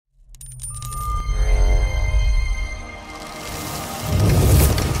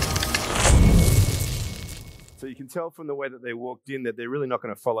you can tell from the way that they walked in that they're really not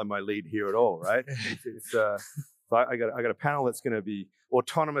going to follow my lead here at all, right? So I got a panel that's going to be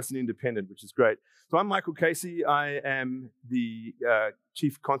autonomous and independent, which is great. So I'm Michael Casey. I am the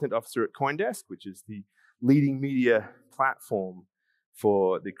Chief Content Officer at CoinDesk, which is the leading media platform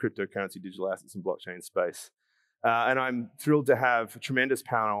for the cryptocurrency, digital assets, and blockchain space. And I'm thrilled to have a tremendous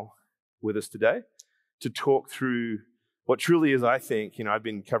panel with us today to talk through what truly is, I think, I've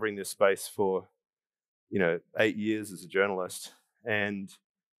been covering this space for, 8 years as a journalist. And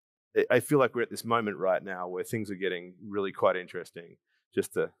I feel like we're at this moment right now where things are getting really quite interesting.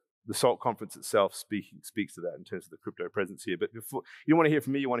 Just the SALT conference itself speaks to that in terms of the crypto presence here. But before, you don't want to hear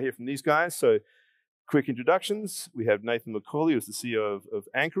from me, you want to hear from these guys. So quick introductions. We have Nathan Mccauley, who's the CEO of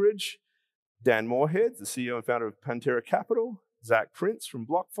Anchorage. Dan Morehead, the CEO and founder of Pantera Capital. Zach Prince from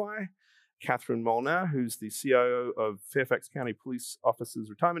BlockFi. Katherine Molnar, who's the CIO of Fairfax County Police Officers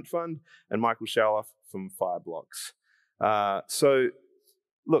Retirement Fund. And Michael Shaulov from Fireblocks. So,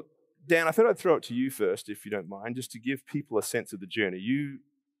 look, Dan, I thought I'd throw it to you first, if you don't mind, just to give people a sense of the journey. You,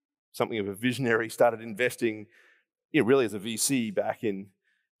 something of a visionary, started investing, really as a VC back in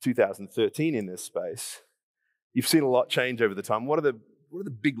 2013 in this space. You've seen a lot change over the time. What are the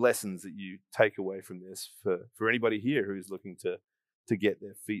big lessons that you take away from this for anybody here who's looking to get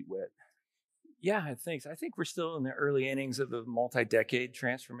their feet wet? Yeah, thanks. I think we're still in the early innings of a multi-decade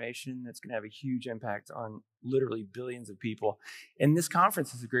transformation that's going to have a huge impact on literally billions of people. And this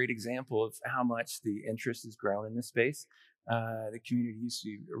conference is a great example of how much the interest has grown in this space. The community used to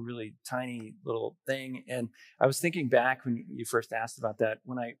be a really tiny little thing. And I was thinking back when you first asked about that,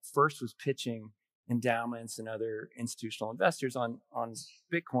 when I first was pitching endowments and other institutional investors on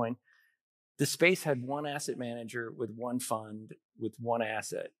Bitcoin, the space had one asset manager with one fund with one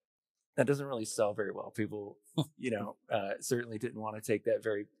asset. That doesn't really sell very well. People, certainly didn't want to take that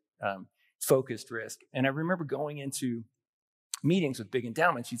very focused risk. And I remember going into meetings with big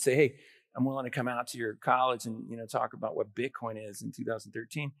endowments. You'd say, hey, I'm willing to come out to your college and, talk about what Bitcoin is in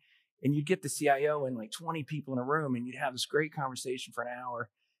 2013. And you'd get the CIO and like 20 people in a room and you'd have this great conversation for an hour.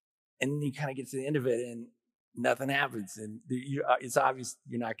 And then you kind of get to the end of it and nothing happens. And it's obvious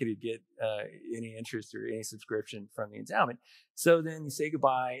you're not going to get any interest or any subscription from the endowment. So then you say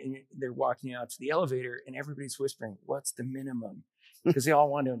goodbye and they're walking out to the elevator and everybody's whispering, what's the minimum? Because they all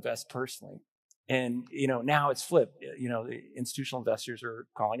want to invest personally. And, now it's flipped. The institutional investors are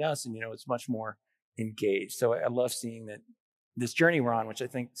calling us and, it's much more engaged. So I love seeing that this journey we're on, which I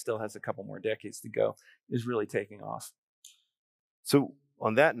think still has a couple more decades to go, is really taking off. So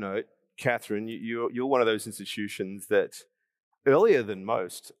on that note, Katherine, you're one of those institutions that earlier than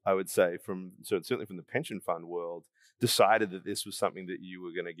most, I would say, certainly from the pension fund world, decided that this was something that you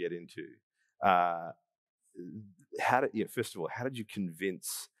were going to get into. First of all, how did you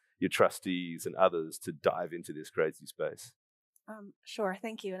convince your trustees and others to dive into this crazy space? Sure,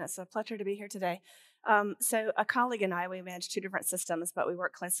 thank you, and it's a pleasure to be here today. So a colleague and I, we manage two different systems, but we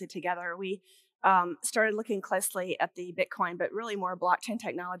work closely together. We started looking closely at the Bitcoin, but really more blockchain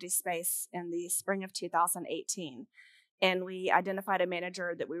technology space in the spring of 2018. And we identified a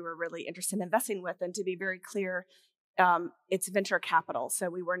manager that we were really interested in investing with. And to be very clear, it's venture capital. So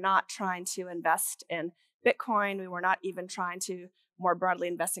we were not trying to invest in Bitcoin. We were not even trying to more broadly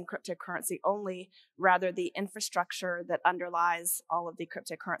invest in cryptocurrency only, rather the infrastructure that underlies all of the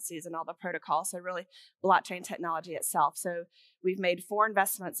cryptocurrencies and all the protocols. So really blockchain technology itself. So we've made 4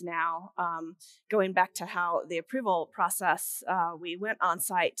 investments now. Going back to how the approval process, we went on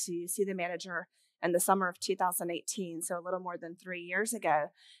site to see the manager in the summer of 2018, so a little more than 3 years ago.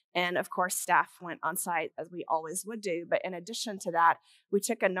 And of course, staff went on site as we always would do. But in addition to that, we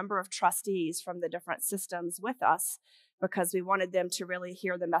took a number of trustees from the different systems with us because we wanted them to really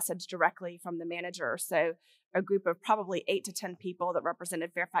hear the message directly from the manager. So a group of probably 8 to 10 people that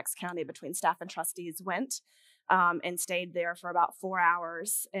represented Fairfax County between staff and trustees went and stayed there for about 4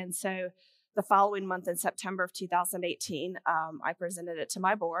 hours. And so the following month in September of 2018, I presented it to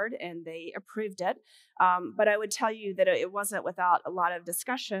my board and they approved it. But I would tell you that it wasn't without a lot of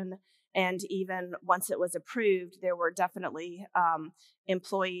discussion. And even once it was approved, there were definitely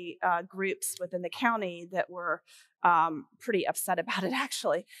employee groups within the county that were pretty upset about it,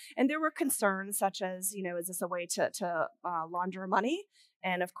 actually. And there were concerns such as, is this a way to launder money?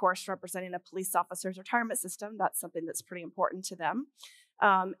 And of course, representing a police officer's retirement system, that's something that's pretty important to them.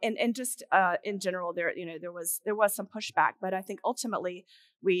 And just in general, there was some pushback, but I think ultimately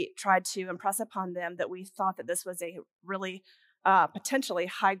we tried to impress upon them that we thought that this was a really potentially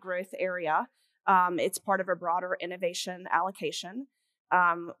high growth area. It's part of a broader innovation allocation.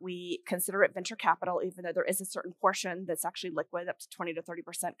 We consider it venture capital, even though there is a certain portion that's actually liquid, up to 20 to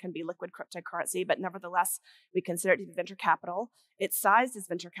 30% can be liquid cryptocurrency. But nevertheless, we consider it to be venture capital. It's sized as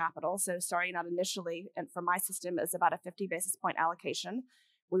venture capital. So starting out initially, and for my system, is about a 50 basis point allocation.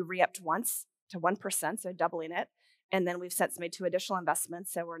 We re-upped once to 1%, so doubling it. And then we've since made 2 additional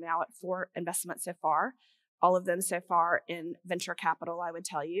investments. So we're now at 4 investments so far, all of them so far in venture capital, I would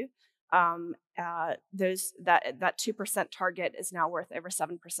tell you. That 2% target is now worth over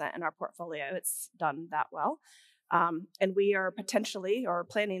 7% in our portfolio. It's done that well. And we are potentially or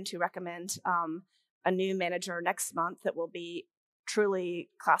planning to recommend a new manager next month that will be truly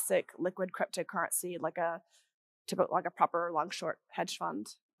classic liquid cryptocurrency, like a proper long-short hedge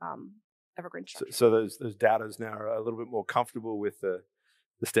fund, evergreen structure. So those doubters now are a little bit more comfortable with the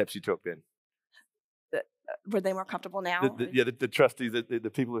steps you took then? Were they more comfortable now? The trustees, the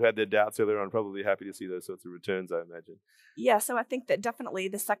people who had their doubts earlier on, probably happy to see those sorts of returns, I imagine. Yeah, so I think that definitely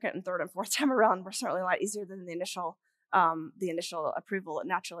the second and third and fourth time around were certainly a lot easier than the initial approval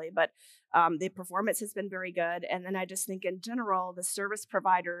naturally. But the performance has been very good. And then I just think in general, the service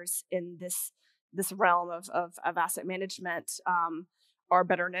providers in this realm of asset management are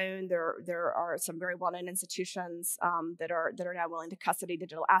better known. There are some very well-known institutions that are now willing to custody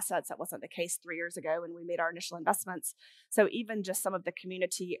digital assets. That wasn't the case 3 years ago when we made our initial investments. So even just some of the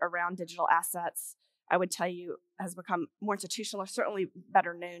community around digital assets, I would tell you, has become more institutional, or certainly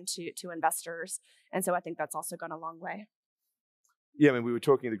better known to investors. And so I think that's also gone a long way. Yeah, I mean, we were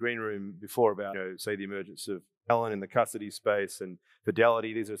talking in the green room before about, say, the emergence of Ellen in the custody space and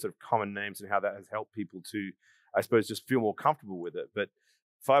Fidelity. These are sort of common names and how that has helped people to, I suppose, just feel more comfortable with it. But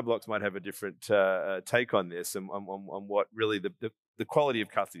Fireblocks might have a different take on this and on what really the quality of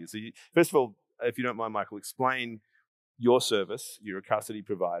custody is. So first of all, if you don't mind, Michael, explain your service. You're a custody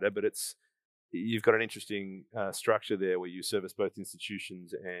provider, but you've got an interesting structure there where you service both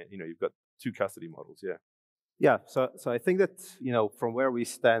institutions and, you've got 2 custody models. Yeah. Yeah, so I think that, from where we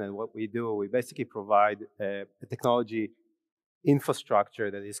stand and what we do, we basically provide a technology infrastructure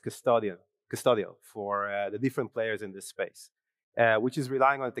that is custodial for the different players in this space, which is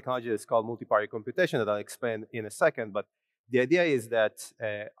relying on a technology that's called multi-party computation that I'll explain in a second. But the idea is that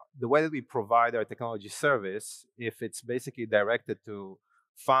the way that we provide our technology service, if it's basically directed to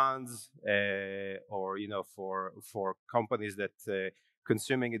funds or, for companies that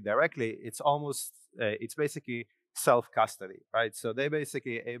consuming it directly, it's basically self-custody, right? So they're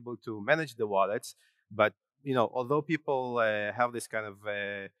basically able to manage the wallets, but although people have this kind of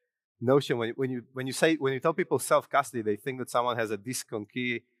notion when you tell people self-custody, they think that someone has a disk on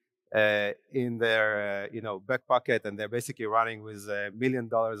key in their back pocket, and they're basically running with $1 million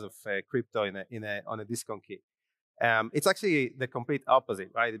of crypto on a disk on key. It's actually the complete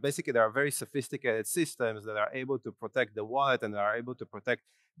opposite, right? Basically, there are very sophisticated systems that are able to protect the wallet and are able to protect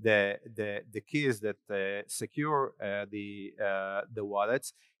the keys that secure the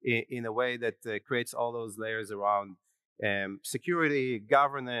wallets in a way that creates all those layers around security,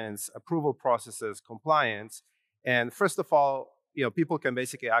 governance, approval processes, compliance. And first of all, people can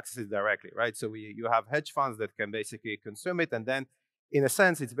basically access it directly, right? So you have hedge funds that can basically consume it, and then in a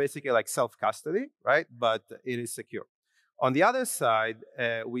sense, it's basically like self-custody, right? But it is secure. On the other side,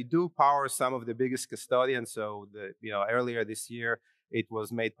 we do power some of the biggest custodians. So, earlier this year, it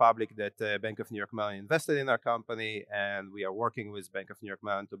was made public that Bank of New York Mellon invested in our company, and we are working with Bank of New York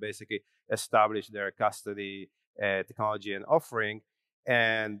Mellon to basically establish their custody technology and offering.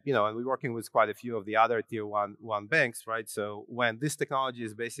 And and we're working with quite a few of the other tier one banks, right? So when this technology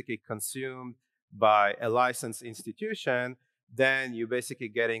is basically consumed by a licensed institution, then you're basically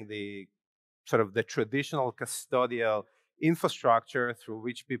getting the sort of the traditional custodial infrastructure through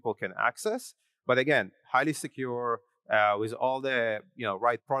which people can access. But again, highly secure with all the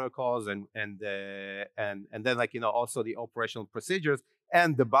right protocols and then also the operational procedures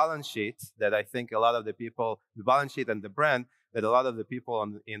and the balance sheet that I think a lot of the people, the balance sheet and the brand that a lot of the people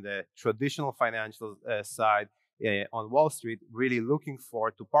in the traditional financial side on Wall Street really looking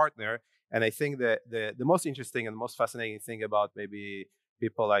for to partner. And I think that the most interesting and most fascinating thing about maybe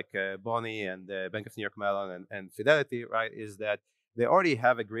people like Bonnie and Bank of New York Mellon and Fidelity, right, is that they already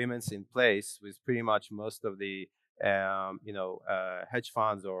have agreements in place with pretty much most of the hedge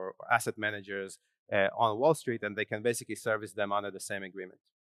funds or asset managers on Wall Street, and they can basically service them under the same agreement.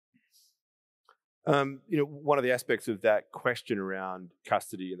 One of the aspects of that question around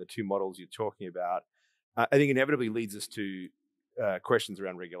custody and the 2 models you're talking about, I think inevitably leads us to questions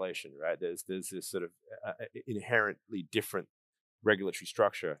around regulation, right? There's this sort of inherently different regulatory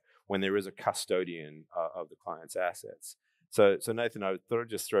structure when there is a custodian of the client's assets. So Nathan, I thought I'd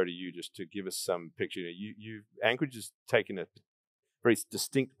just throw to you just to give us some picture. Anchorage has taken a very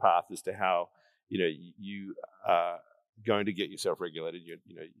distinct path as to how you are going to get yourself regulated.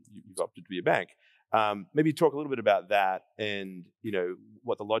 You've opted to be a bank. Maybe talk a little bit about that, and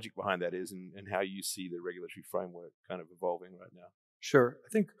what the logic behind that is, and how you see the regulatory framework kind of evolving right now. Sure. I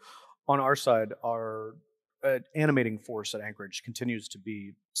think on our side, our animating force at Anchorage continues to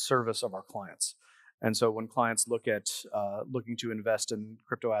be service of our clients. And so when clients looking to invest in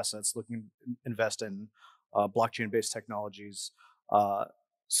crypto assets, looking to invest in blockchain-based technologies,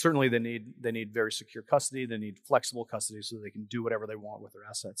 certainly they need very secure custody. They need flexible custody so they can do whatever they want with their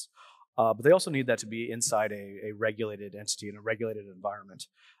assets. But they also need that to be inside a regulated entity in a regulated environment.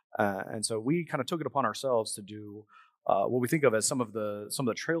 And so we kind of took it upon ourselves to do what we think of as some of the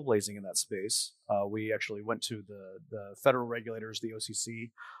trailblazing in that space. We actually went to the federal regulators, the OCC,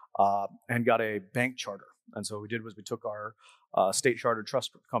 and got a bank charter. And so what we did was we took our state chartered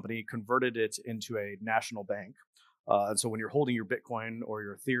trust company, converted it into a national bank. And so when you're holding your Bitcoin or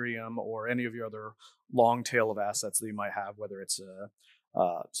your Ethereum or any of your other long tail of assets that you might have, whether it's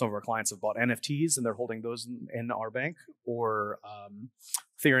some of our clients have bought NFTs and they're holding those in our bank, or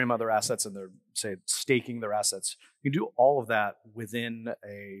Ethereum, other assets, and they're, say, staking their assets. You can do all of that within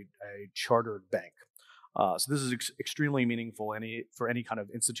a chartered bank. So this is extremely meaningful for any kind of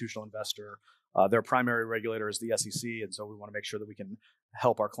institutional investor. Their primary regulator is the SEC, and so we want to make sure that we can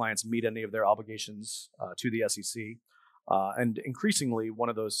help our clients meet any of their obligations to the SEC. And increasingly, one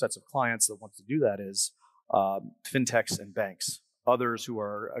of those sets of clients that wants to do that is fintechs and banks. Others who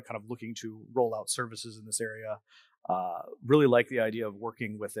are kind of looking to roll out services in this area really like the idea of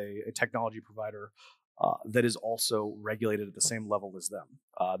working with a technology provider that is also regulated at the same level as them.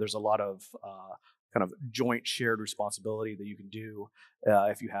 There's a lot of kind of joint shared responsibility that you can do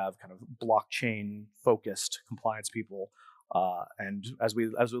if you have kind of blockchain focused compliance people. And as we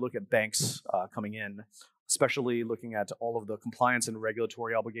look at banks coming in, especially looking at all of the compliance and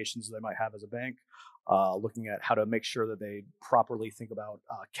regulatory obligations they might have as a bank, looking at how to make sure that they properly think about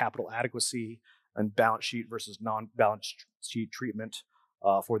capital adequacy and balance sheet versus non-balance sheet treatment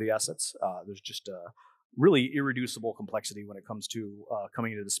for the assets. There's just a really irreducible complexity when it comes to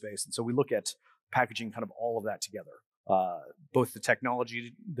coming into the space. And so we look at packaging kind of all of that together, both the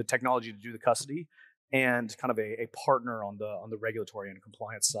technology to do the custody, and kind of a partner on the regulatory and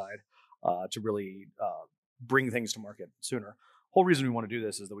compliance side to really bring things to market sooner. Whole reason we want to do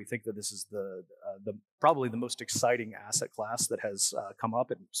this is that we think that this is the probably the most exciting asset class that has come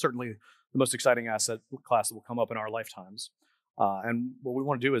up, and certainly the most exciting asset class that will come up in our lifetimes. And what we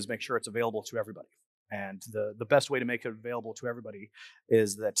want to do is make sure it's available to everybody. And the best way to make it available to everybody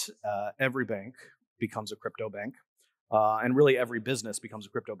is that every bank becomes a crypto bank, and really every business becomes a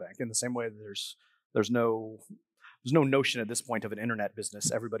crypto bank. In the same way that there's no notion at this point of an internet business.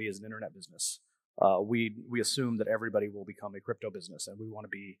 Everybody is an internet business. We assume that everybody will become a crypto business, and we want to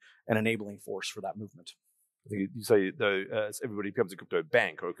be an enabling force for that movement. I think you say, though, everybody becomes a crypto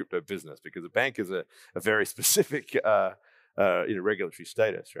bank or a crypto business, because a bank is a very specific regulatory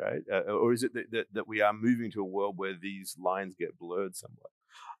status, right? Or is it that we are moving to a world where these lines get blurred somewhat?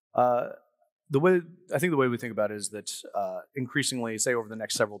 The way we think about it is that increasingly, say over the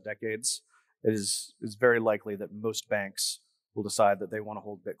next several decades, it is very likely that most banks will decide that they want to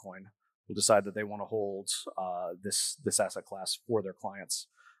hold Bitcoin, will decide that they want to hold this asset class for their clients.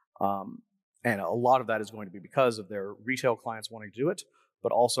 And a lot of that is going to be because of their retail clients wanting to do it,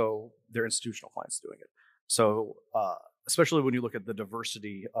 but also their institutional clients doing it. So especially when you look at the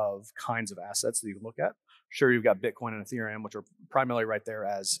diversity of kinds of assets that you can look at, sure, you've got Bitcoin and Ethereum, which are primarily right there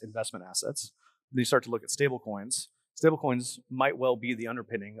as investment assets. Then you start to look at stablecoins. Stablecoins might well be the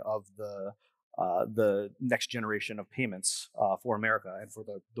underpinning of the next generation of payments for America and for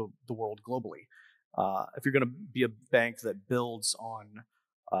the world globally. If you're going to be a bank that builds on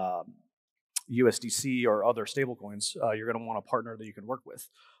USDC or other stablecoins, you're going to want a partner that you can work with.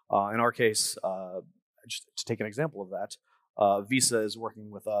 In our case, just to take an example of that, Visa is working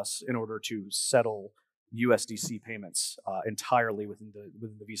with us in order to settle USDC payments entirely within the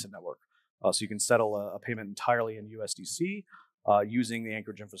Visa network. So you can settle a payment entirely in USDC using the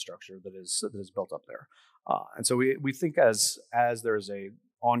Anchorage infrastructure that is built up there. And so we think as there's a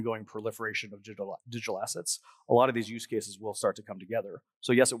ongoing proliferation of digital assets, a lot of these use cases will start to come together.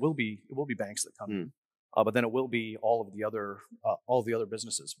 So yes, it will be banks that come in, but then it will be all of the other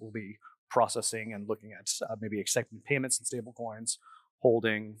businesses will be processing and looking at maybe accepting payments in stable coins,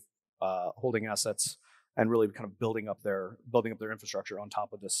 holding assets, and really kind of building up their infrastructure on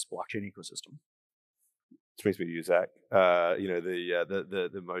top of this blockchain ecosystem. Which brings me to you, Zach. One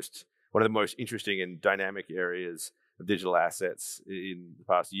of the most interesting and dynamic areas of digital assets in the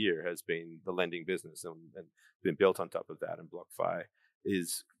past year has been the lending business, and been built on top of that. And BlockFi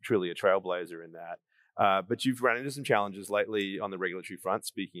is truly a trailblazer in that. But you've run into some challenges lately on the regulatory front.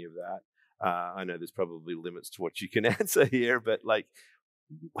 Speaking of that, I know there's probably limits to what you can answer here, but like,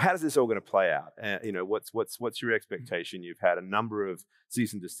 how is this all going to play out? What's your expectation? You've had a number of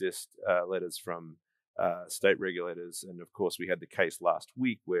cease and desist letters from state regulators, and of course, we had the case last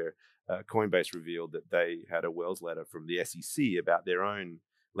week where Coinbase revealed that they had a Wells letter from the SEC about their own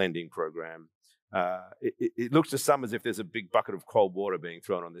lending program. It looks to some as if there's a big bucket of cold water being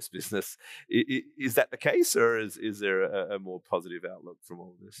thrown on this business. Is that the case, or is there a more positive outlook from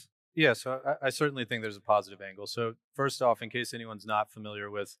all of this? Yeah, so I certainly think there's a positive angle. So first off, in case anyone's not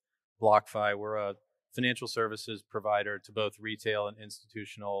familiar with BlockFi, we're a financial services provider to both retail and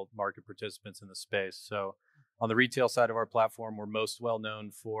institutional market participants in the space. So on the retail side of our platform, we're most well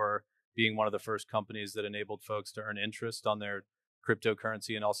known for being one of the first companies that enabled folks to earn interest on their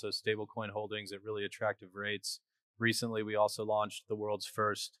cryptocurrency and also stablecoin holdings at really attractive rates. Recently, we also launched the world's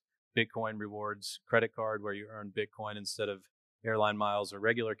first Bitcoin rewards credit card, where you earn Bitcoin instead of airline miles or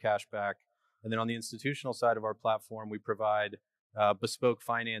regular cash back. And then on the institutional side of our platform, we provide bespoke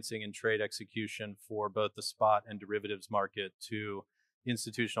financing and trade execution for both the spot and derivatives market to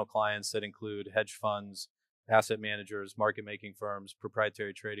institutional clients that include hedge funds, asset managers, market making firms,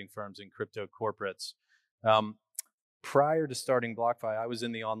 proprietary trading firms, and crypto corporates. Prior to starting BlockFi, I was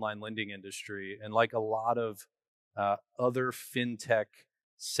in the online lending industry, and like a lot of other fintech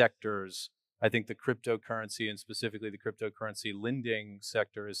sectors, I think the cryptocurrency, and specifically the cryptocurrency lending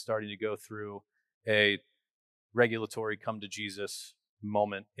sector, is starting to go through a regulatory come to Jesus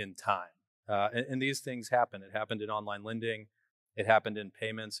moment in time. And these things happen. It happened in online lending. It happened in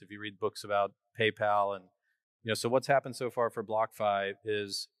payments. If you read books about PayPal, and so what's happened so far for BlockFi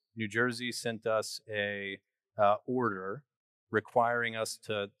is New Jersey sent us a order requiring us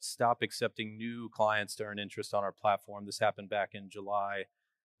to stop accepting new clients to earn interest on our platform. This happened back in July.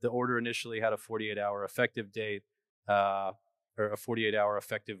 The order initially had a 48-hour effective date, or a 48-hour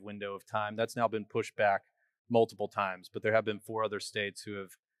effective window of time. That's now been pushed back multiple times, but there have been 4 other states who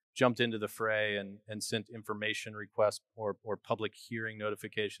have jumped into the fray and sent information requests or public hearing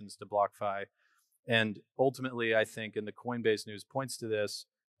notifications to BlockFi. And ultimately, I think, and the Coinbase news points to this,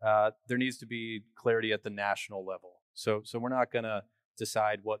 there needs to be clarity at the national level. So we're not going to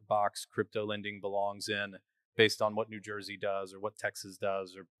decide what box crypto lending belongs in based on what New Jersey does or what Texas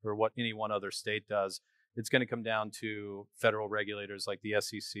does or what any one other state does. It's going to come down to federal regulators like the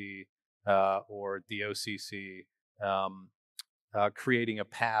SEC or the OCC creating a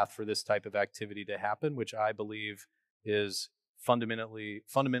path for this type of activity to happen, which I believe is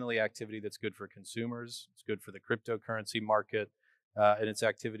fundamentally activity that's good for consumers. It's good for the cryptocurrency market, and it's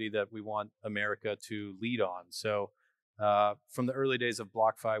activity that we want America to lead on. So from the early days of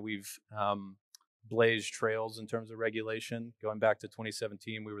BlockFi, we've blazed trails in terms of regulation. Going back to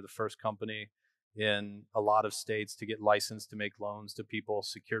 2017, we were the first company in a lot of states to get licensed to make loans to people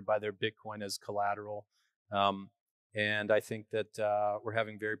secured by their Bitcoin as collateral. And I think that we're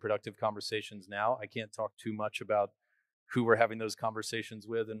having very productive conversations now. I can't talk too much about who we're having those conversations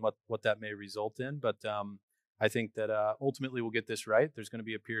with and what that may result in. But I think that ultimately we'll get this right. There's going to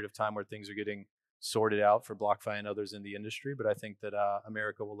be a period of time where things are getting sorted out for BlockFi and others in the industry. But I think that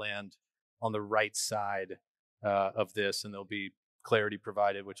America will land on the right side of this, and there'll be clarity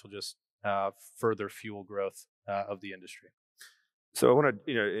provided, which will just further fuel growth of the industry. So I want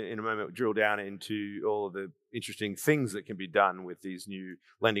to, in a moment, drill down into all of the interesting things that can be done with these new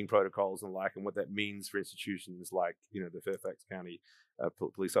lending protocols and and what that means for institutions like, the Fairfax County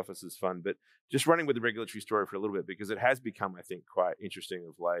Police Officers Fund. But just running with the regulatory story for a little bit, because it has become, I think, quite interesting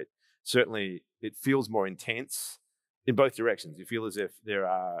of late. Certainly, it feels more intense in both directions. You feel as if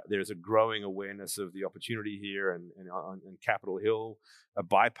there's a growing awareness of the opportunity here, and on Capitol Hill, a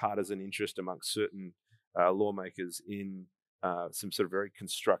bipartisan interest amongst certain lawmakers in some sort of very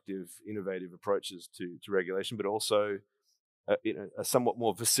constructive, innovative approaches to regulation, but also a somewhat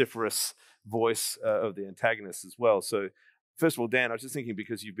more vociferous voice of the antagonists as well. So first of all, Dan, I was just thinking,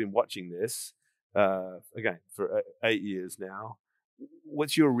 because you've been watching this, again, for 8 years now,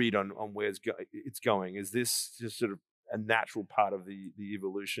 what's your read on where it's going? Is this just sort of a natural part of the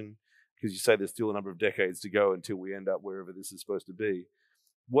evolution? Because you say there's still a number of decades to go until we end up wherever this is supposed to be.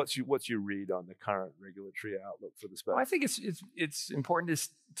 What's your read on the current regulatory outlook for the space? Well, I think it's important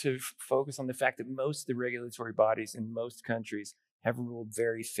to focus on the fact that most of the regulatory bodies in most countries have ruled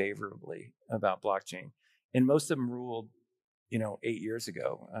very favorably about blockchain, and most of them ruled, 8 years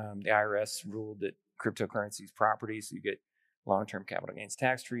ago. The IRS ruled that cryptocurrency is property, so you get long-term capital gains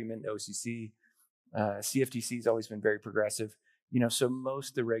tax treatment. OCC CFTC has always been very progressive. So most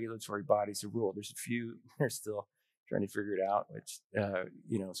of the regulatory bodies have ruled. There's a few they're still trying to figure it out, which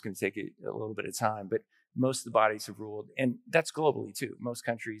it's going to take a little bit of time. But most of the bodies have ruled, and that's globally too. Most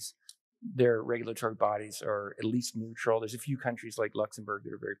countries, their regulatory bodies are at least neutral. There's a few countries like Luxembourg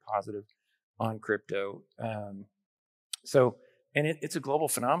that are very positive on crypto. It's a global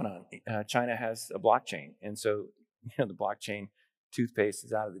phenomenon. China has a blockchain, and so the blockchain toothpaste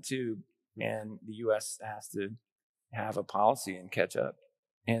is out of the tube, and the U.S. has to have a policy and catch up.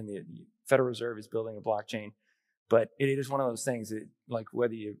 And the Federal Reserve is building a blockchain, but it is one of those things that, like,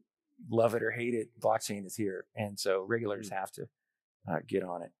 whether you love it or hate it, blockchain is here, and so regulators have to get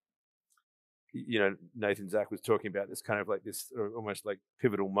on it. Nathan, Zach was talking about this kind of like this almost like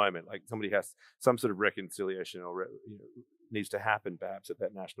pivotal moment, like somebody has some sort of reconciliation or needs to happen perhaps at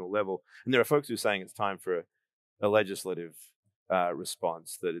that national level. And there are folks who are saying it's time for a legislative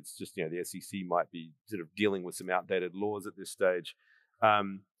response, that it's just, the SEC might be sort of dealing with some outdated laws at this stage.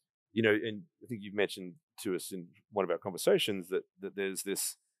 And I think you've mentioned to us in one of our conversations that there's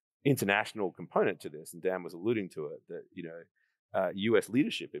this international component to this, and Dan was alluding to it, that, U.S.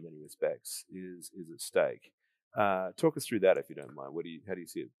 leadership in many respects is at stake. Talk us through that, if you don't mind. How do you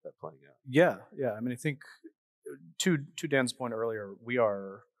see that playing out? Yeah. I mean, I think to Dan's point earlier, we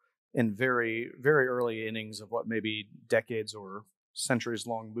are in very, very early innings of what may be decades or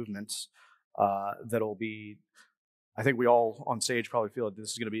centuries-long movements that'll be. I think we all on stage probably feel that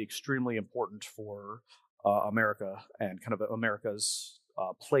this is going to be extremely important for America and kind of America's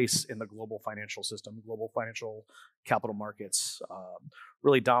place in the global financial system, global financial capital markets,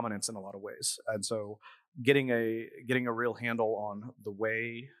 really dominance in a lot of ways. And so getting a real handle on the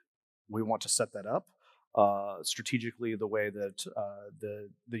way we want to set that up, strategically, the way that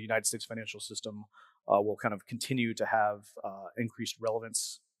the United States financial system will kind of continue to have increased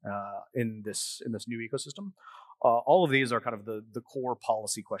relevance in this new ecosystem. All of these are kind of the core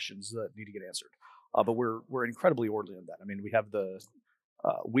policy questions that need to get answered. But we're incredibly orderly in that. I mean,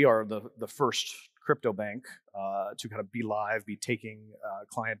 we are the first crypto bank to kind of be taking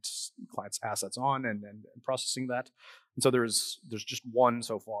clients' assets on and processing that. And so there's just one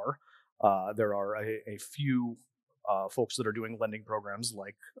so far. There are a few folks that are doing lending programs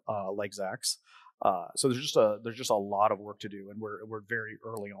like Zach's. So there's just a lot of work to do, and we're very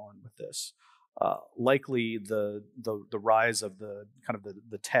early on with this. Likely the rise of the kind of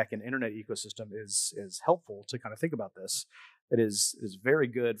the tech and internet ecosystem is helpful to kind of think about this. It is very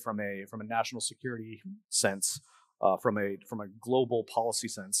good from a national security sense, from a global policy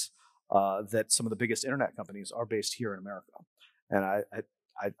sense, that some of the biggest internet companies are based here in America, and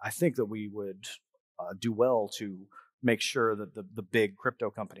I think that we would do well to make sure that the big crypto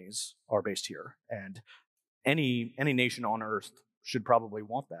companies are based here, and any nation on earth should probably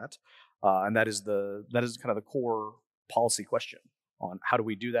want that. And that is kind of the core policy question on how do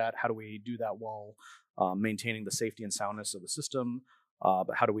we do that? How do we do that while maintaining the safety and soundness of the system?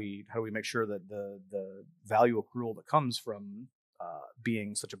 But how do we make sure that the value accrual that comes from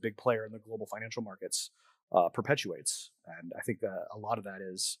being such a big player in the global financial markets perpetuates? And I think that a lot of that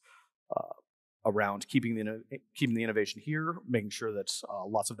is around keeping the innovation here, making sure that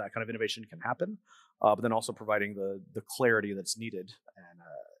lots of that kind of innovation can happen, but then also providing the clarity that's needed, and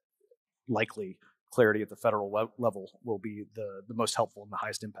likely clarity at the federal level will be the most helpful and the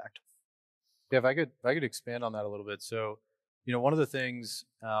highest impact. Yeah, if I could expand on that a little bit. So, one of the things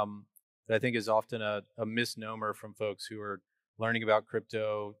that I think is often a misnomer from folks who are learning about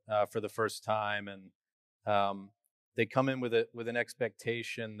crypto for the first time, and they come in with an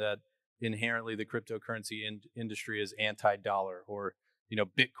expectation that inherently the cryptocurrency industry is anti-dollar, or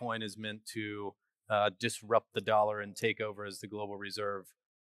Bitcoin is meant to disrupt the dollar and take over as the global reserve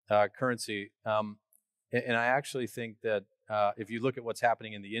currency. And I actually think that if you look at what's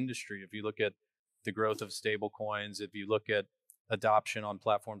happening in the industry, if you look at the growth of stable coins, if you look at adoption on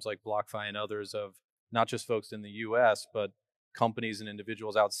platforms like BlockFi and others of not just folks in the US, but companies and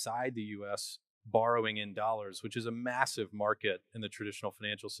individuals outside the US borrowing in dollars, which is a massive market in the traditional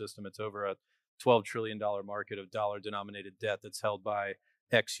financial system. It's over a $12 trillion market of dollar-denominated debt that's held by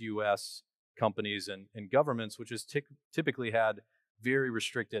ex-US companies and governments, which has typically had very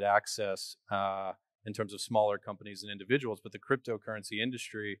restricted access in terms of smaller companies and individuals. But the cryptocurrency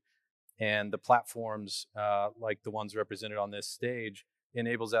industry and the platforms like the ones represented on this stage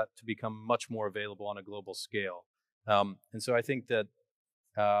enables that to become much more available on a global scale. And so I think that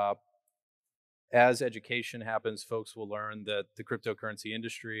as education happens, folks will learn that the cryptocurrency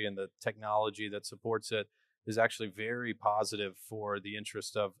industry and the technology that supports it is actually very positive for the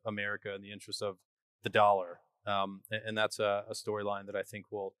interest of America and the interest of the dollar. And that's a storyline that I think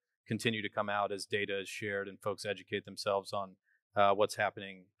will continue to come out as data is shared and folks educate themselves on what's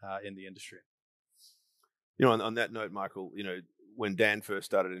happening in the industry. You know, on that note, Michael, you know, when Dan first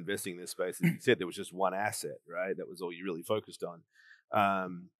started investing in this space, as you said, there was just one asset, right? That was all you really focused on.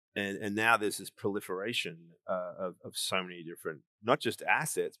 And now there's this proliferation of so many different, not just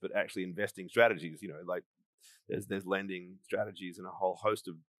assets, but actually investing strategies. You know, like there's lending strategies and a whole host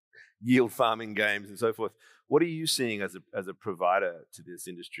of yield farming games and so forth. What are you seeing as a provider to this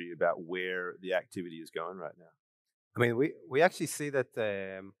industry about where the activity is going right now? I mean, we actually see that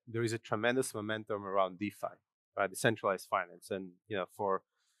there is a tremendous momentum around DeFi, right? Decentralized finance. And, you know, for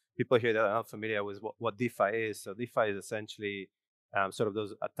people here that are not familiar with what DeFi is, so DeFi is essentially sort of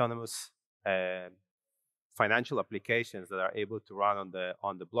those autonomous financial applications that are able to run on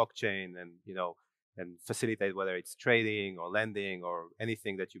the blockchain and, you know, and facilitate whether it's trading or lending or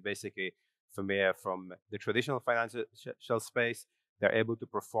anything that you basically familiar from the traditional financial space. They're able to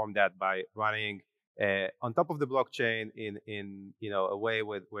perform that by running on top of the blockchain in you know, a way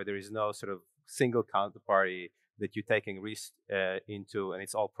where there is no sort of single counterparty that you're taking risk into, and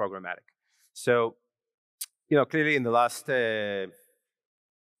it's all programmatic. So, you know, clearly in the last 18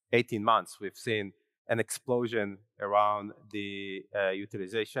 months, we've seen an explosion around the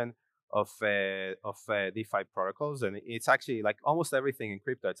utilization of DeFi protocols, and it's actually like almost everything in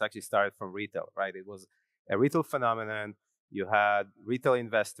crypto. It's actually started from retail, right? It was a retail phenomenon. You had retail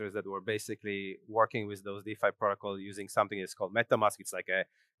investors that were basically working with those DeFi protocols using something that's called MetaMask. It's like a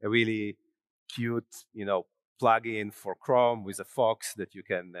really cute, you know, plugin for Chrome with a Fox that you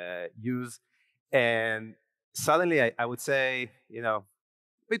can use. And suddenly, I would say, you know,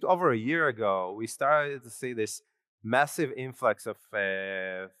 a bit over a year ago, we started to see this massive influx of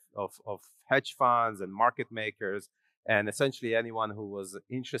hedge funds and market makers, and essentially anyone who was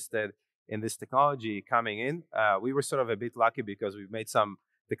interested in this technology coming in. We were sort of a bit lucky because we've made some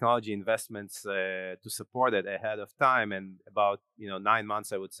technology investments to support it ahead of time. And about 9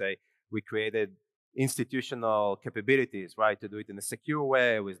 months, I would say, we created institutional capabilities, right, to do it in a secure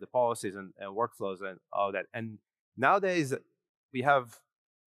way with the policies and workflows and all that. And nowadays, we have,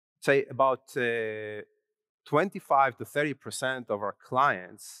 say, about 25 to 30% of our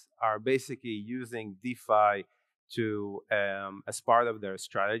clients are basically using DeFi to as part of their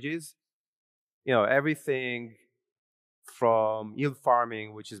strategies. You know, everything from yield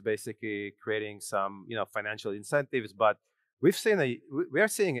farming, which is basically creating some, financial incentives, but we are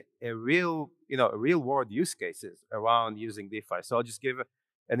seeing a real world use cases around using DeFi. So I'll just give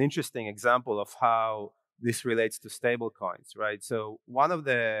an interesting example of how this relates to stable coins, right? So one of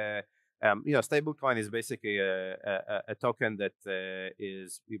the stablecoin is basically a token that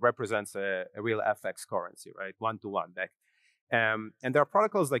it represents a real FX currency, right? One-to-one back. And there are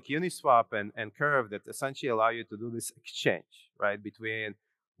protocols like Uniswap and Curve that essentially allow you to do this exchange, right, between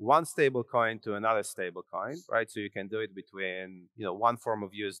one stablecoin to another stablecoin, right? So you can do it between, one form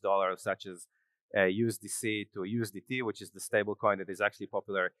of US dollar, such as USDC to USDT, which is the stablecoin that is actually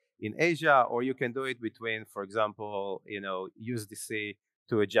popular in Asia, or you can do it between, for example, USDC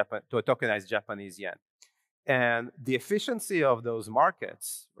to a tokenized Japanese yen. And the efficiency of those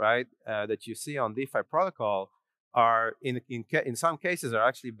markets, right, that you see on DeFi protocol are in some cases are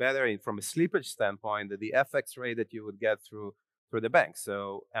actually better from a slippage standpoint than the FX rate that you would get through the bank.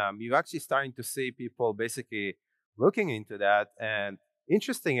 So you're actually starting to see people basically looking into that. And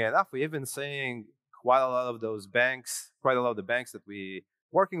interestingly enough, we're even seeing quite a lot of the banks that we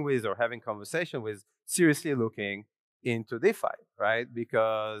working with or having conversation with seriously looking into DeFi, right?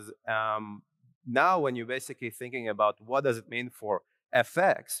 Because now when you're basically thinking about what does it mean for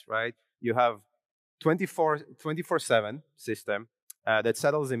FX, right? You have 24/7 system that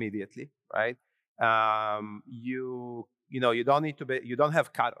settles immediately, right? You don't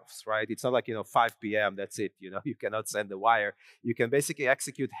have cutoffs, right? It's not like 5 p.m. That's it. You cannot send the wire. You can basically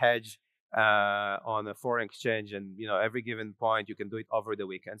execute hedge on a foreign exchange, and every given point you can do it over the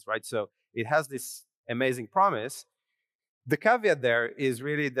weekends, right? So it has this amazing promise. The caveat there is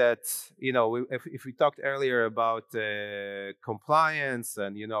really that if we talked earlier about compliance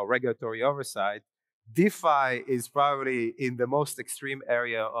and regulatory oversight, DeFi is probably in the most extreme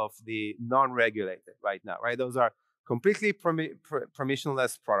area of the non-regulated right now, right? Those are completely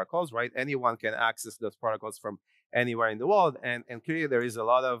permissionless protocols, right? Anyone can access those protocols from anywhere in the world, and clearly there is a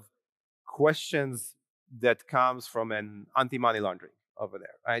lot of questions that comes from an anti-money laundering over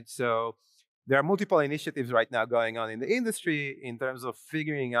there, right? So there are multiple initiatives right now going on in the industry in terms of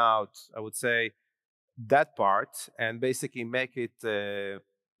figuring out, I would say, that part and basically make it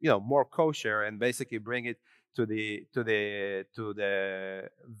more kosher and basically bring it to the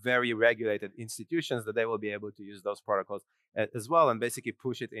very regulated institutions, that they will be able to use those protocols as well, and basically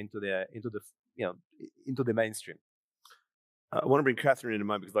push it into the mainstream. I want to bring Katherine in a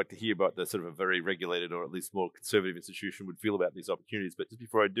moment because I'd like to hear about the sort of a very regulated or at least more conservative institution would feel about these opportunities. But just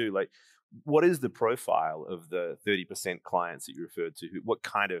before I do, like, what is the profile of the 30% clients that you referred to? What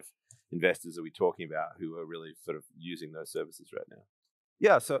kind of investors are we talking about who are really sort of using those services right now?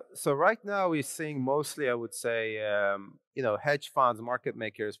 Yeah, so right now we're seeing mostly, I would say, hedge funds, market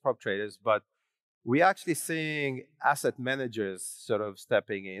makers, prop traders, but we're actually seeing asset managers sort of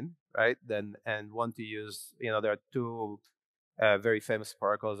stepping in, right? And want to use, there are two very famous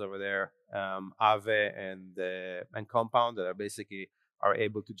protocols over there, Aave and Compound, that are basically are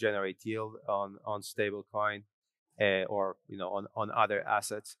able to generate yield on stable coin or on other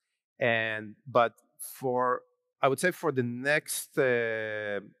assets. But I would say for the next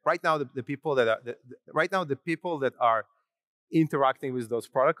right now the people that are interacting with those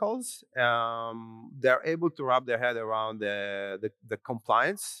protocols, they're able to wrap their head around the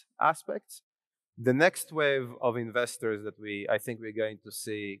compliance aspects. The next wave of investors that I think we're going to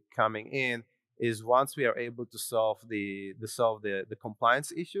see coming in is once we are able to solve the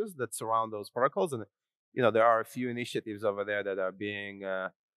compliance issues that surround those protocols. And there are a few initiatives over there that are being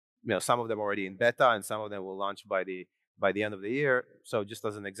some of them already in beta, and some of them will launch by the end of the year. So just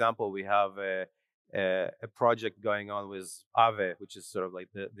as an example, we have a project going on with Aave, which is sort of like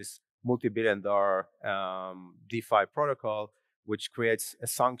this multi-billion-dollar DeFi protocol, which creates a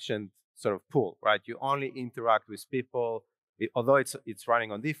sanctioned sort of pool, right? You only interact with people, although it's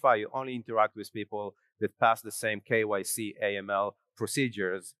running on DeFi, you only interact with people that pass the same KYC, AML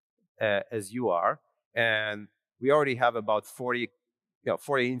procedures as you are. And we already have about 40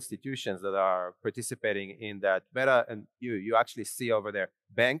 institutions that are participating in that beta. And you actually see over there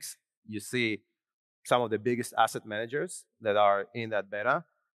banks, you see some of the biggest asset managers that are in that beta.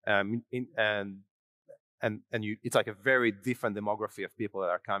 It's like a very different demography of people that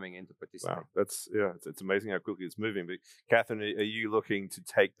are coming in to participate. Wow, it's amazing how quickly it's moving. But Katherine, are you looking to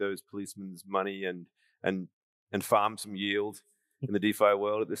take those policemen's money and farm some yield in the DeFi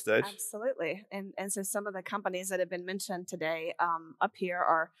world at this stage? Absolutely. And so some of the companies that have been mentioned today up here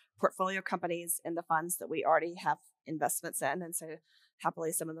are portfolio companies in the funds that we already have investments in. And so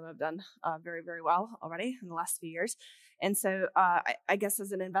happily, some of them have done very, very well already in the last few years. And so I guess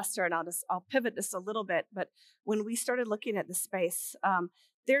as an investor, and I'll pivot just a little bit, but when we started looking at the space,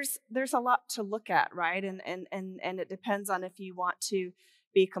 there's a lot to look at, right? And it depends on if you want to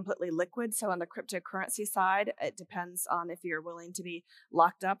be completely liquid. So on the cryptocurrency side, it depends on if you're willing to be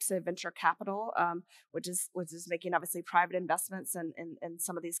locked up. So venture capital, which is making obviously private investments in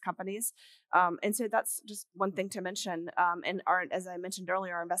some of these companies. And so that's just one thing to mention. And as I mentioned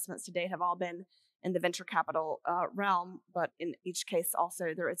earlier, our investments to date have all been in the venture capital realm, but in each case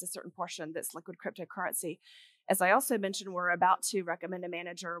also there is a certain portion that's liquid cryptocurrency. As I also mentioned, we're about to recommend a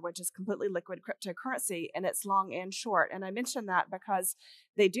manager which is completely liquid cryptocurrency, and it's long and short. And I mention that because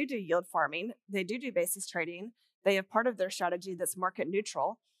they do yield farming, they do basis trading, they have part of their strategy that's market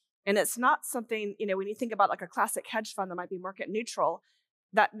neutral. And it's not something, when you think about like a classic hedge fund that might be market neutral,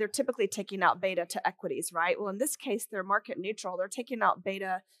 that they're typically taking out beta to equities, right? Well, in this case, they're market neutral. They're taking out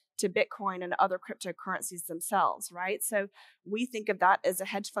beta to Bitcoin and other cryptocurrencies themselves, right? So we think of that as a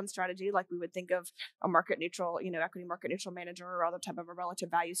hedge fund strategy, like we would think of a market neutral, equity market neutral manager or other type of a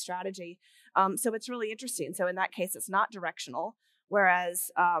relative value strategy. So it's really interesting. So in that case, it's not directional. Whereas,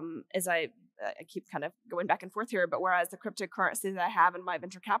 as I keep kind of going back and forth here, but whereas the cryptocurrency that I have in my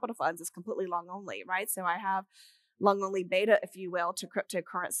venture capital funds is completely long only, right? So I have long only beta, if you will, to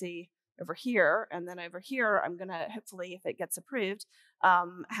cryptocurrency over here, and then over here, I'm gonna hopefully, if it gets approved,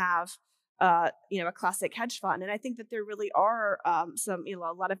 have a classic hedge fund. And I think that there really are some a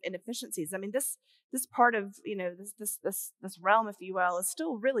lot of inefficiencies. I mean, this part of this realm, if you will, is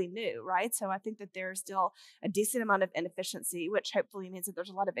still really new, right? So I think that there's still a decent amount of inefficiency, which hopefully means that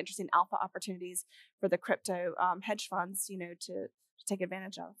there's a lot of interesting alpha opportunities for the crypto hedge funds, to take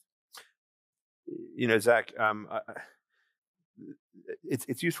advantage of. Zach,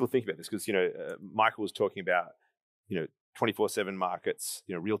 it's useful to think about this because Michael was talking about 24/7 markets,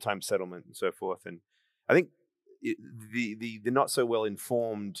 real-time settlement and so forth, and I think the not so well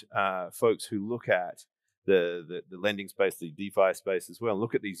informed folks who look at the lending space, the DeFi space as well,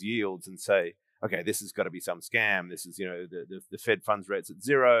 look at these yields and say, okay, this has got to be some scam. This is the Fed funds rate's at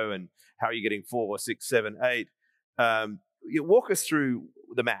 0, and how are you getting 4, 6, 7, 8? You walk us through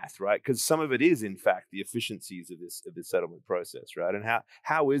the math, right? Because some of it is, in fact, the efficiencies of this settlement process, right? And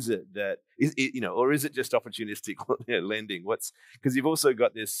how is it that or is it just opportunistic lending? Because you've also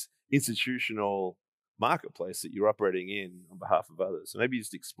got this institutional marketplace that you're operating in on behalf of others. So maybe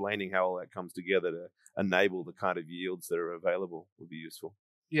just explaining how all that comes together to enable the kind of yields that are available would be useful.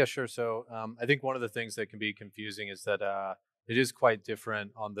 Yeah, sure. So I think one of the things that can be confusing is that it is quite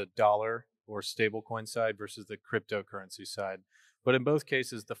different on the dollar or stablecoin side versus the cryptocurrency side. But in both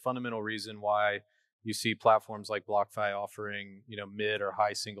cases, the fundamental reason why you see platforms like BlockFi offering, mid or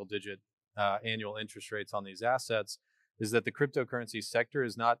high single-digit annual interest rates on these assets is that the cryptocurrency sector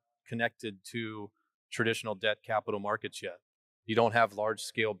is not connected to traditional debt capital markets yet. You don't have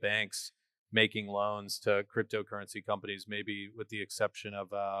large-scale banks making loans to cryptocurrency companies, maybe with the exception of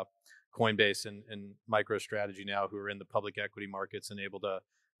Coinbase and MicroStrategy now, who are in the public equity markets and able to,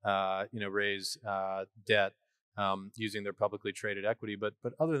 raise debt using their publicly traded equity. But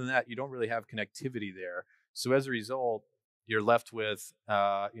other than that, you don't really have connectivity there. So as a result, you're left with,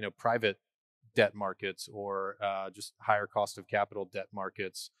 private debt markets or just higher cost of capital debt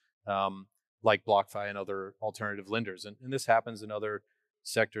markets like BlockFi and other alternative lenders. And this happens in other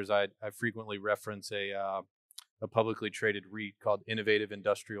sectors. I frequently reference a publicly traded REIT called Innovative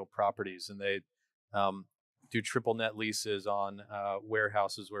Industrial Properties, and they do triple net leases on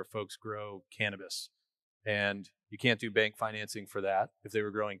warehouses where folks grow cannabis. And you can't do bank financing for that. If they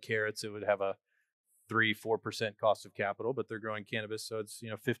were growing carrots, it would have a 3-4% cost of capital, but they're growing cannabis, so it's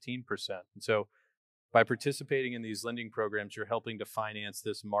 15%. And so by participating in these lending programs, you're helping to finance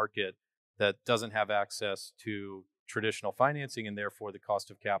this market that doesn't have access to traditional financing, and therefore the cost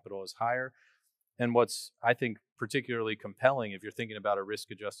of capital is higher. And what's, I think, particularly compelling if you're thinking about a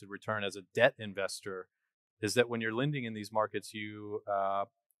risk-adjusted return as a debt investor is that when you're lending in these markets, you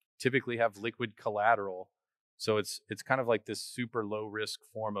typically have liquid collateral. So it's kind of like this super low-risk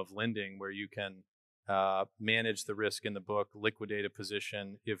form of lending where you can manage the risk in the book, liquidate a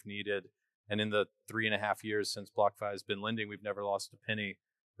position if needed. And in the 3.5 years since BlockFi has been lending, we've never lost a penny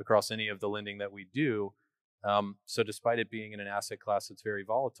across any of the lending that we do. So despite it being in an asset class that's very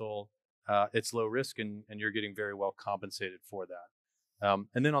volatile, it's low risk and you're getting very well compensated for that.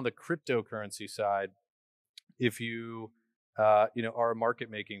 And then on the cryptocurrency side, if you are a market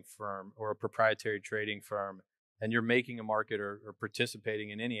making firm or a proprietary trading firm, and you're making a market or participating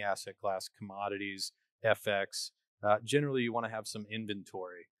in any asset class, commodities, FX, generally you want to have some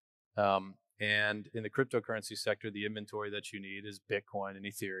inventory. And in the cryptocurrency sector, the inventory that you need is Bitcoin and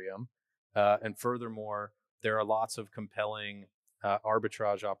Ethereum. And furthermore, there are lots of compelling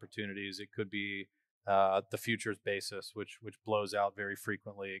arbitrage opportunities. It could be the futures basis, which blows out very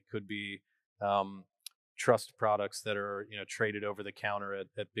frequently. It could be trust products that are traded over the counter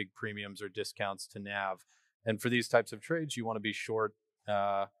at big premiums or discounts to NAV. And for these types of trades, you want to be short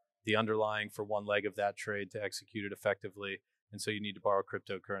the underlying for one leg of that trade to execute it effectively. And so you need to borrow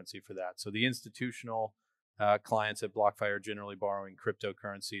cryptocurrency for that. So the institutional clients at BlockFi are generally borrowing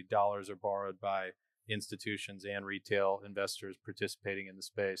cryptocurrency. Dollars are borrowed by institutions and retail investors participating in the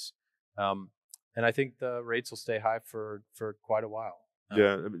space. And I think the rates will stay high for quite a while.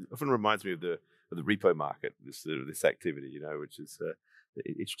 Yeah, it often reminds me of the repo market, this activity, which is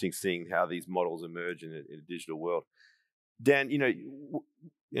interesting seeing how these models emerge in a digital world. Dan,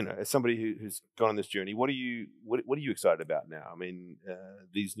 as somebody who's gone on this journey, what are you excited about now? I mean,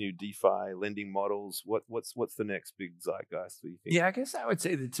 these new DeFi lending models. What's the next big zeitgeist? What do you think? Yeah, I guess I would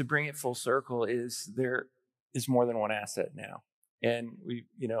say that to bring it full circle is there is more than one asset now, and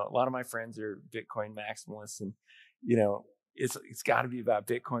a lot of my friends are Bitcoin maximalists, and it's got to be about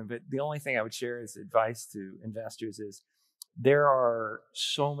Bitcoin. But the only thing I would share as advice to investors is there are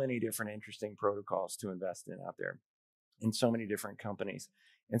so many different interesting protocols to invest in out there, in so many different companies.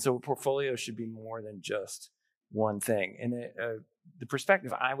 And so a portfolio should be more than just one thing. And the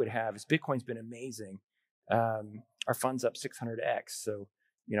perspective I would have is Bitcoin's been amazing. Our fund's up 600x. So,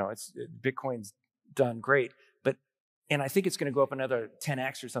 Bitcoin's done great. And I think it's going to go up another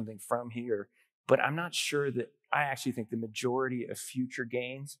 10x or something from here. But I'm not sure that I actually think the majority of future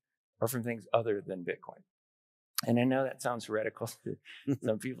gains are from things other than Bitcoin. And I know that sounds heretical to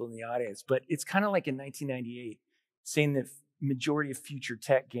some people in the audience, but it's kind of like in 1998 saying that majority of future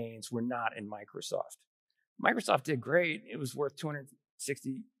tech gains were not in Microsoft. Microsoft did great. It was worth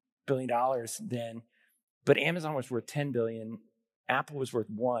 $260 billion then, but Amazon was worth $10 billion. Apple was worth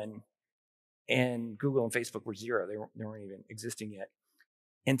 $1 billion, and Google and Facebook were $0. They weren't even existing yet.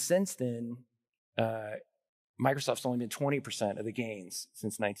 And since then, Microsoft's only been 20% of the gains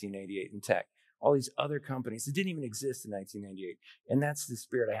since 1988 in tech. All these other companies that didn't even exist in 1998. And that's the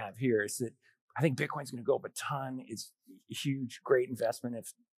spirit I have here, is that I think Bitcoin's going to go up a ton. It's a huge, great investment.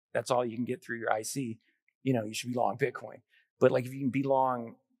 If that's all you can get through your IC, you should be long Bitcoin. But if you can be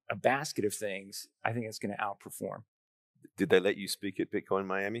long a basket of things, I think it's going to outperform. Did they let you speak at Bitcoin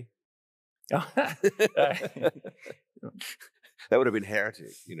Miami? That would have been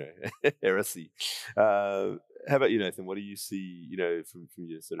heretic, heresy. How about you, Nathan? What do you see, from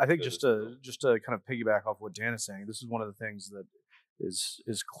your sort of? I think just to kind of piggyback off what Dan is saying, this is one of the things that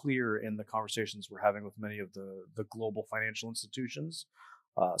is clear in the conversations we're having with many of the global financial institutions,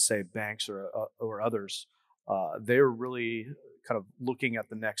 say banks or others. They're really kind of looking at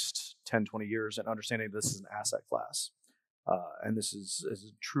the next 10, 20 years and understanding this is an asset class. And this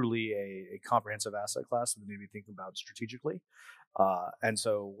is truly a comprehensive asset class that they need to be thinking about strategically. And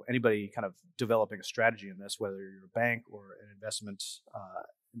so anybody kind of developing a strategy in this, whether you're a bank or an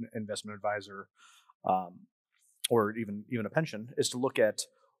investment advisor, or even a pension, is to look at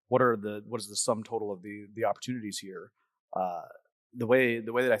what is the sum total of the opportunities here. The way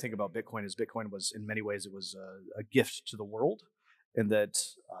that I think about Bitcoin is Bitcoin was, in many ways, it was a gift to the world, in that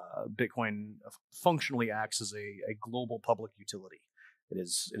Bitcoin functionally acts as a global public utility. It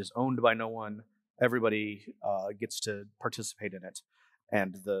is owned by no one. Everybody gets to participate in it.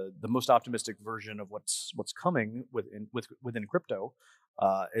 And the most optimistic version of what's coming within crypto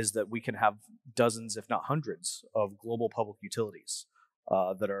is that we can have dozens, if not hundreds, of global public utilities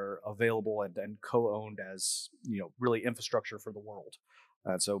that are available and co-owned as really infrastructure for the world.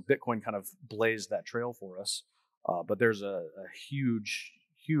 And so Bitcoin kind of blazed that trail for us. But there's a huge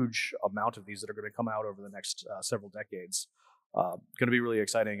amount of these that are going to come out over the next several decades. Going to be really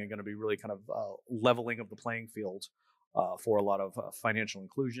exciting and going to be really kind of leveling of the playing field for a lot of financial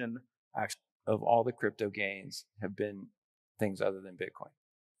inclusion. Of all the crypto gains have been things other than Bitcoin.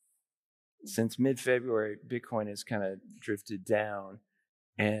 Since mid-February, Bitcoin has kind of drifted down,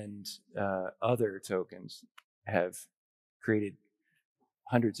 and other tokens have created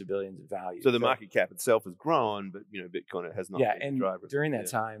hundreds of billions of value. So the market cap itself has grown, but Bitcoin has not. Yeah, been and the driver. during that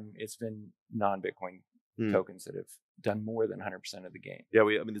time, it's been non-Bitcoin tokens that have done more than 100% of the gain. Yeah,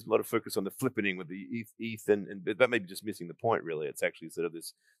 there's a lot of focus on the flippening with the ETH, and that may be just missing the point. Really, it's actually sort of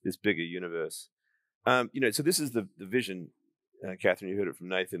this bigger universe. So this is the vision, Katherine. You heard it from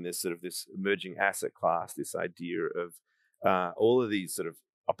Nathan. This emerging asset class, this idea of all of these sort of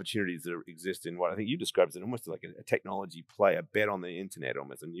opportunities that exist in what I think you described as almost like a technology play, a bet on the internet,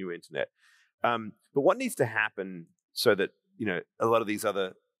 almost a new internet. But what needs to happen so that a lot of these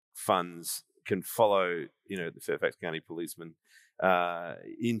other funds can follow the Fairfax County policeman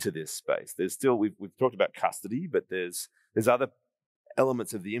into this space? There's still we've talked about custody, but there's other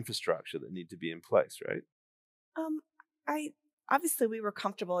elements of the infrastructure that need to be in place, right? I obviously we were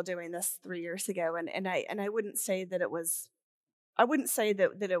comfortable doing this 3 years ago, and I wouldn't say that it was. I wouldn't say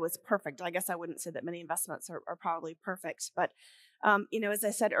that it was perfect. I guess I wouldn't say that many investments are probably perfect, but as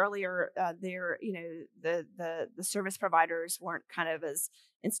I said earlier, the service providers weren't kind of as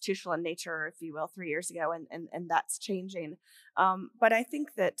institutional in nature, if you will, 3 years ago, and that's changing. But I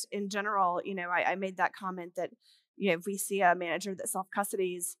think that in general, I made that comment that if we see a manager that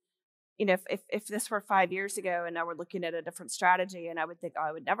self-custodies, if this were 5 years ago and now we're looking at a different strategy, and I would think,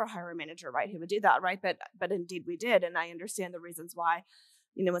 I would never hire a manager, right, who would do that, right? But indeed we did, and I understand the reasons why.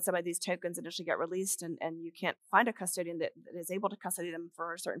 When some of these tokens initially get released and you can't find a custodian that is able to custody them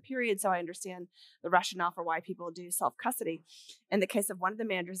for a certain period. So I understand the rationale for why people do self-custody. In the case of one of the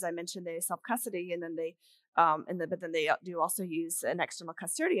managers I mentioned, they self-custody, and then but then they do also use an external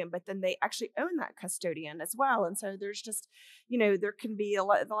custodian, but then they actually own that custodian as well. And so there's just, there can be a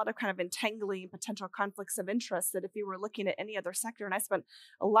lot of kind of entangling potential conflicts of interest that if you were looking at any other sector, and I spent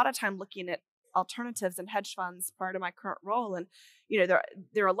a lot of time looking at alternatives and hedge funds part of my current role, and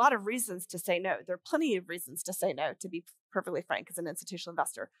there are a lot of reasons to say no. There are plenty of reasons to say no, to be perfectly frank, as an institutional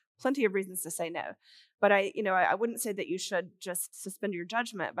investor, plenty of reasons to say no. But I wouldn't say that you should just suspend your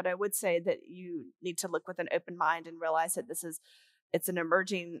judgment, but I would say that you need to look with an open mind and realize that it's an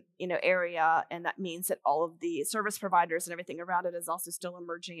emerging, area, and that means that all of the service providers and everything around it is also still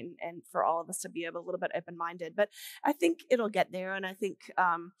emerging, and for all of us to be a little bit open-minded. But I think it'll get there, and I think,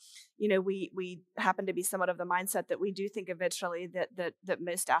 we happen to be somewhat of the mindset that we do think eventually that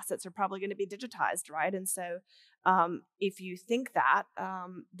most assets are probably going to be digitized, right? And so, if you think that,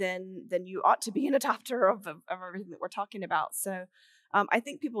 then you ought to be an adopter of everything that we're talking about. So, I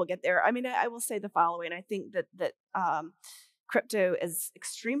think people will get there. I will say the following: I think that crypto is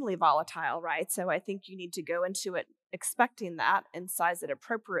extremely volatile, right? So I think you need to go into it expecting that and size it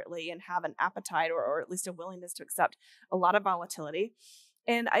appropriately and have an appetite or at least a willingness to accept a lot of volatility.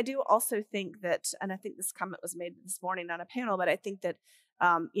 And I do also think that, and I think this comment was made this morning on a panel, but I think that,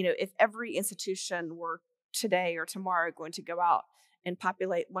 if every institution were today or tomorrow going to go out and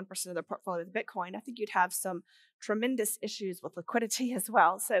populate 1% of their portfolio with Bitcoin, I think you'd have some tremendous issues with liquidity as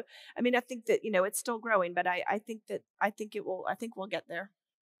well. So, I think that, it's still growing, but I think we'll get there.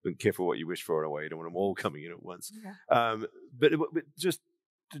 But careful what you wish for in a way. You don't want them all coming in at once. Yeah. But just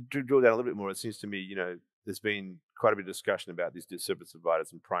to drill down a little bit more, it seems to me, there's been quite a bit of discussion about these service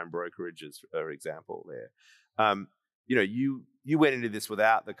providers and prime brokerages, for example, there. You went into this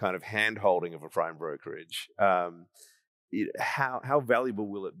without the kind of hand-holding of a prime brokerage. How valuable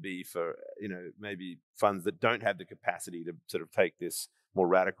will it be for, maybe funds that don't have the capacity to sort of take this more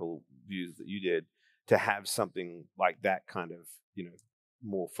radical views that you did, to have something like that kind of,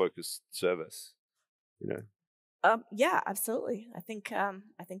 more focused service, Yeah, absolutely. I think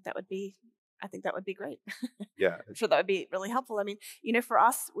that would be great. Yeah. I'm sure that would be really helpful. I mean, for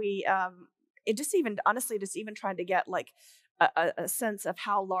us, we it just even honestly just even trying to get like a sense of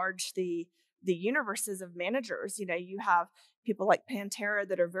how large the universe is of managers. You have people like Pantera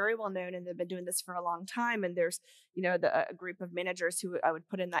that are very well known and they've been doing this for a long time. And there's, a group of managers who I would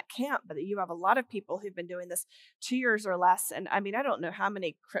put in that camp, but you have a lot of people who've been doing this 2 years or less. And I mean, I don't know how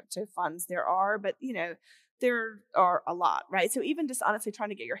many crypto funds there are, but there are a lot, right? So even just honestly trying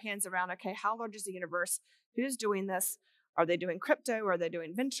to get your hands around, okay, how large is the universe? Who's doing this? Are they doing crypto? Are they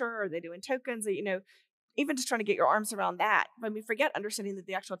doing venture? Are they doing tokens? Even just trying to get your arms around that. When we forget understanding that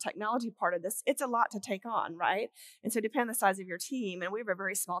the actual technology part of this, it's a lot to take on, right? And so depending on the size of your team, and we have a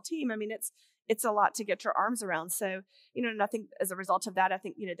very small team, I mean, it's a lot to get your arms around. So, and I think as a result of that, I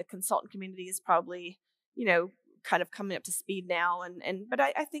think, the consultant community is probably, kind of coming up to speed now. But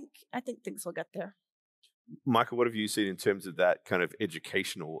I think things will get there. Michael, what have you seen in terms of that kind of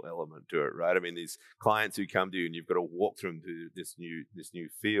educational element to it, right? I mean, these clients who come to you and you've got to walk them through this new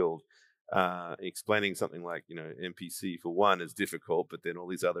field, explaining something like, MPC for one is difficult, but then all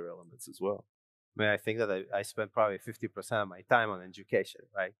these other elements as well. I mean, I think that I spend probably 50% of my time on education,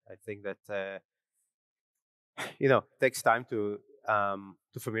 right? I think that, it takes time to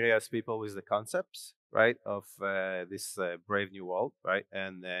familiarize people with the concepts, right, of this brave new world, right?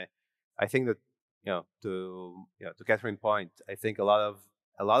 And I think that, to Katherine's point, I think a lot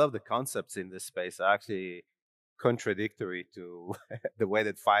of the concepts in this space are actually contradictory to the way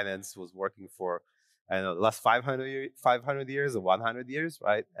that finance was working for, I don't know, the last 500 years or 100 years,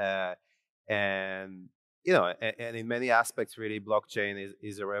 right? And in many aspects, really, blockchain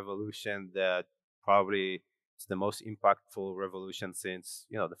is a revolution that probably is the most impactful revolution since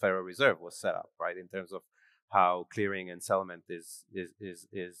the Federal Reserve was set up, right? In terms of how clearing and settlement is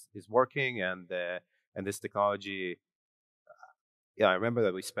working, and this technology. I remember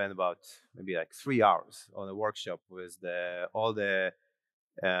that we spent about maybe like 3 hours on a workshop with all the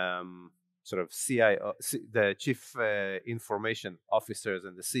sort of CIO, the chief information officers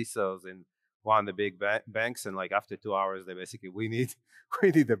and the CISOs in one of the big banks, and like after 2 hours, they basically we need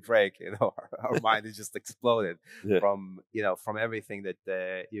a break. Our mind is just exploded from everything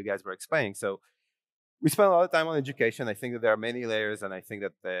that you guys were explaining. So we spend a lot of time on education. I think that there are many layers, and I think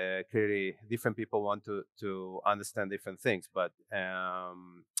that clearly different people want to understand different things. But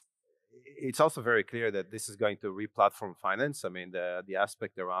it's also very clear that this is going to re-platform finance. I mean, the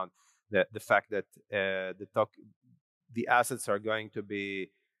aspect around the fact that the assets are going to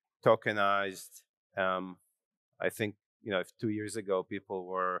be tokenized. I think if 2 years ago people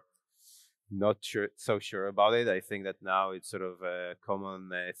were not so sure about it, I think that now it's sort of a common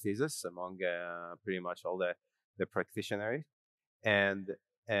thesis among pretty much all the practitioners, and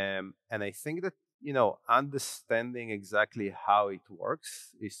I think that understanding exactly how it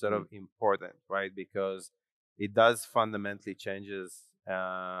works is sort of important, right? Because it does fundamentally changes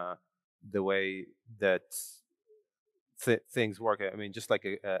the way that things work. I mean, just like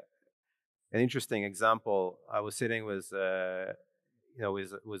an interesting example, I was sitting with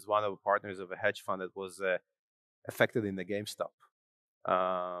with one of the partners of a hedge fund that was affected in the GameStop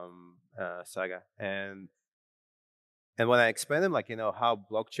saga, and when I explained them how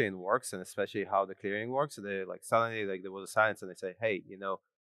blockchain works and especially how the clearing works, they suddenly there was a silence, and they say, hey,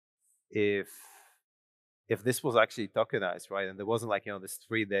 if this was actually tokenized, right, and there wasn't this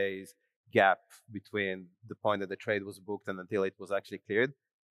 3 days gap between the point that the trade was booked and until it was actually cleared,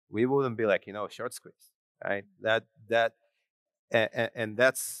 we wouldn't be short squeeze, right? And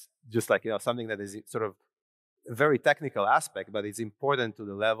that's just something that is sort of a very technical aspect, but it's important to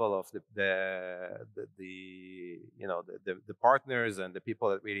the level of the partners and the people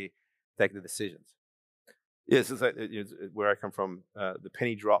that really take the decisions. Yes, it's like, where I come from, the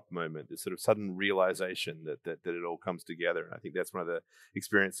penny drop moment, the sort of sudden realization that it all comes together. And I think that's one of the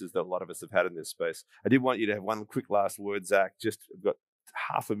experiences that a lot of us have had in this space. I did want you to have one quick last word, Zach. I've got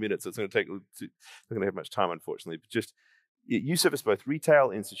half a minute, so it's going to take, not going to have much time, unfortunately. But just, you service both retail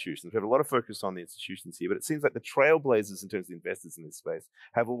and institutions. We have a lot of focus on the institutions here, but it seems like the trailblazers in terms of the investors in this space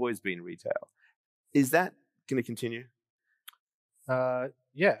have always been retail. Is that going to continue?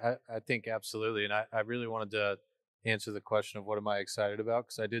 Yeah, I think absolutely. And I really wanted to answer the question of what am I excited about?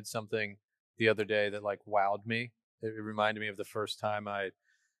 Because I did something the other day that like wowed me. It reminded me of the first time I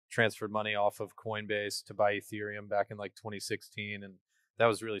transferred money off of Coinbase to buy Ethereum back in like 2016. And that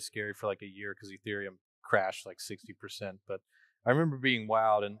was really scary for like a year because Ethereum crashed like 60%. But I remember being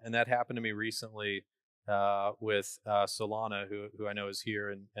wowed. And that happened to me recently with Solana, who I know is here,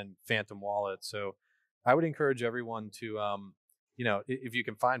 and Phantom Wallet. So I would encourage everyone to, if you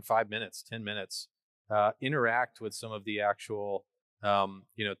can find 5 minutes, 10 minutes, interact with some of the actual,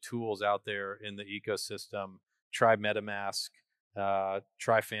 tools out there in the ecosystem. Try MetaMask,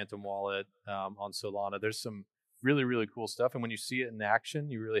 try Phantom Wallet on Solana. There's some really, really cool stuff. And when you see it in action,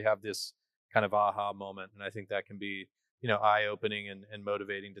 you really have this kind of aha moment. And I think that can be, eye-opening and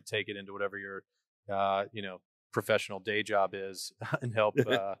motivating to take it into whatever your, professional day job is and help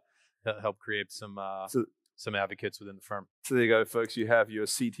create some advocates within the firm. So there you go, folks. You have your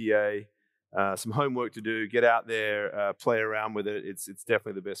CTA, some homework to do. Get out there, play around with it. It's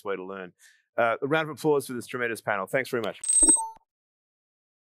definitely the best way to learn. A round of applause for this tremendous panel. Thanks very much.